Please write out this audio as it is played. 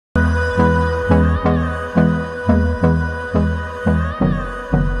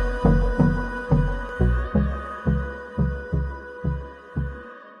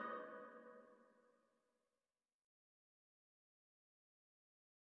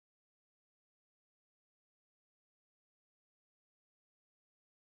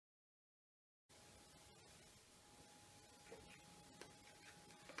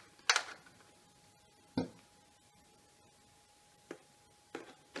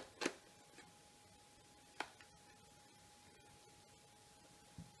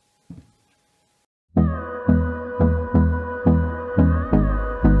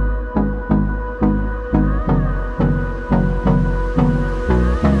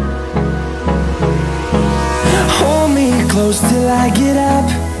close till I get up.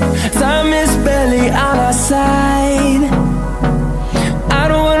 Time is barely on our side. I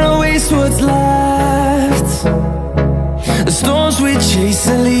don't wanna waste what's left. The storms we chase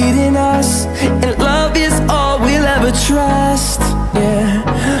are leading us, and love is all we'll ever trust. Yeah,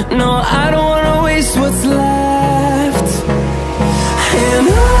 no, I don't wanna waste what's left. And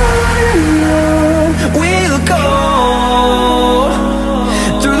on we'll go,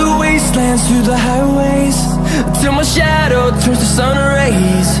 through the wastelands, through the highways, till my shadow turns to sun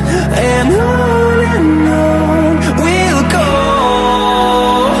rays. And on we'll go,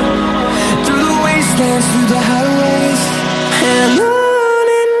 through the wastelands, through the highways, and on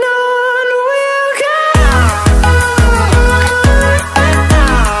we'll go.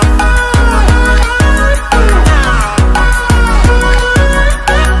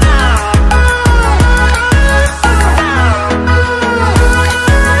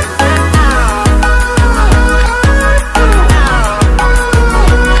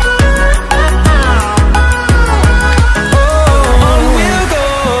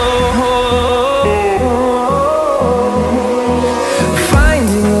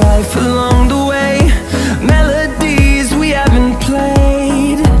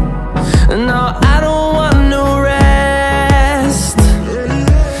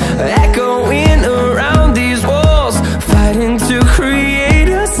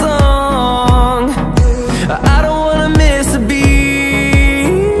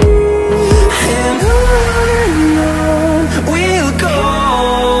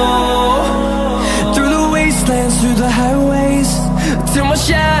 Through the highways, till my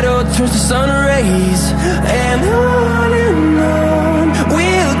shadow turns to sun rays. And on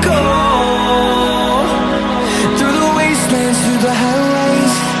we'll go, through the wastelands, through the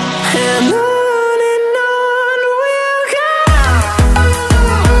highways, and on we'll go.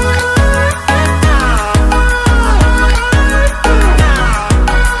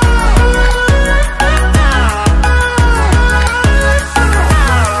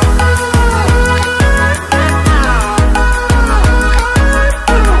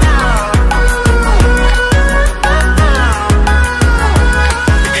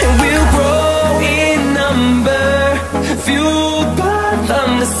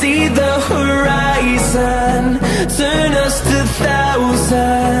 See the horizon turn us to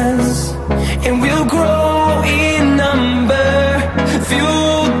thousands, and we'll grow in number,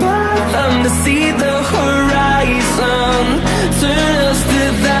 fueled by them. To see the horizon turn us to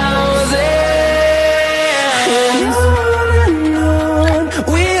thousands, and on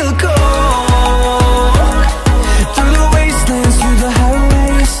we'll go, through the wastelands, through the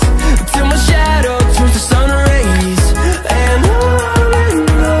highways, till my shadow turns to sun rays. And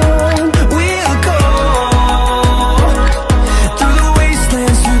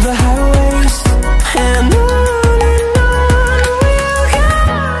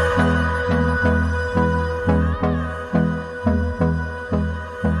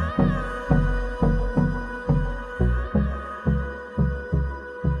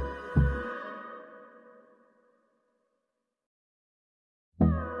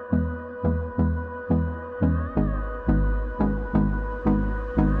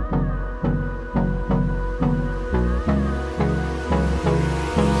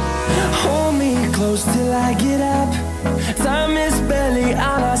close till I get up. Time is barely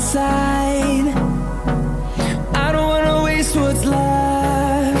on our side. I don't wanna waste what's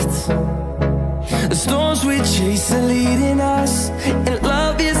left. The storms we chase are leading us, and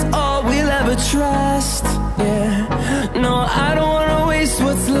love is all we'll ever trust. Yeah, no, I don't wanna waste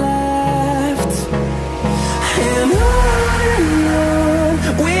what's left. And on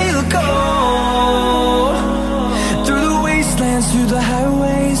we'll go, through the wastelands, through the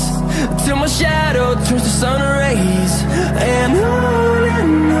highways, till my shadow turns to sun rays. And on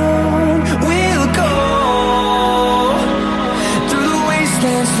we'll go, through the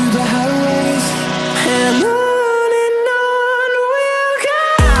wastelands, through the highways, and on we'll go.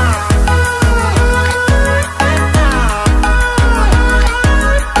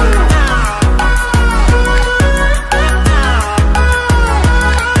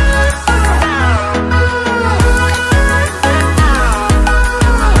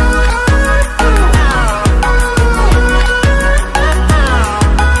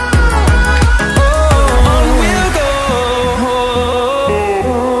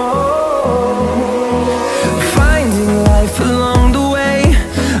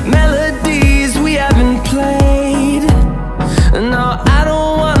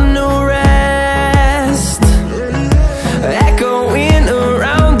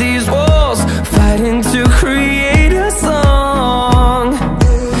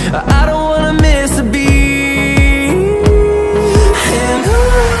 I don't wanna miss a beat.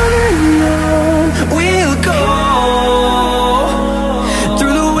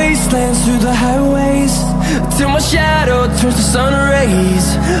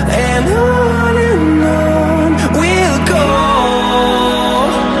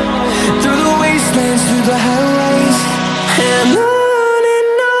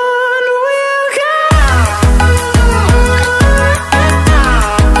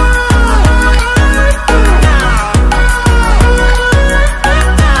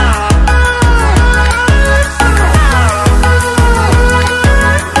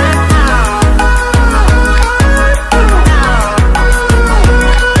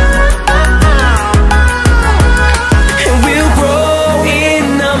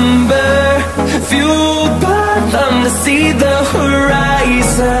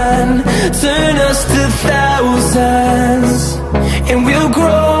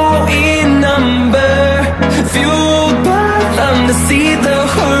 in number, fueled by them to see the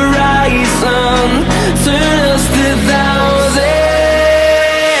horizon. Turn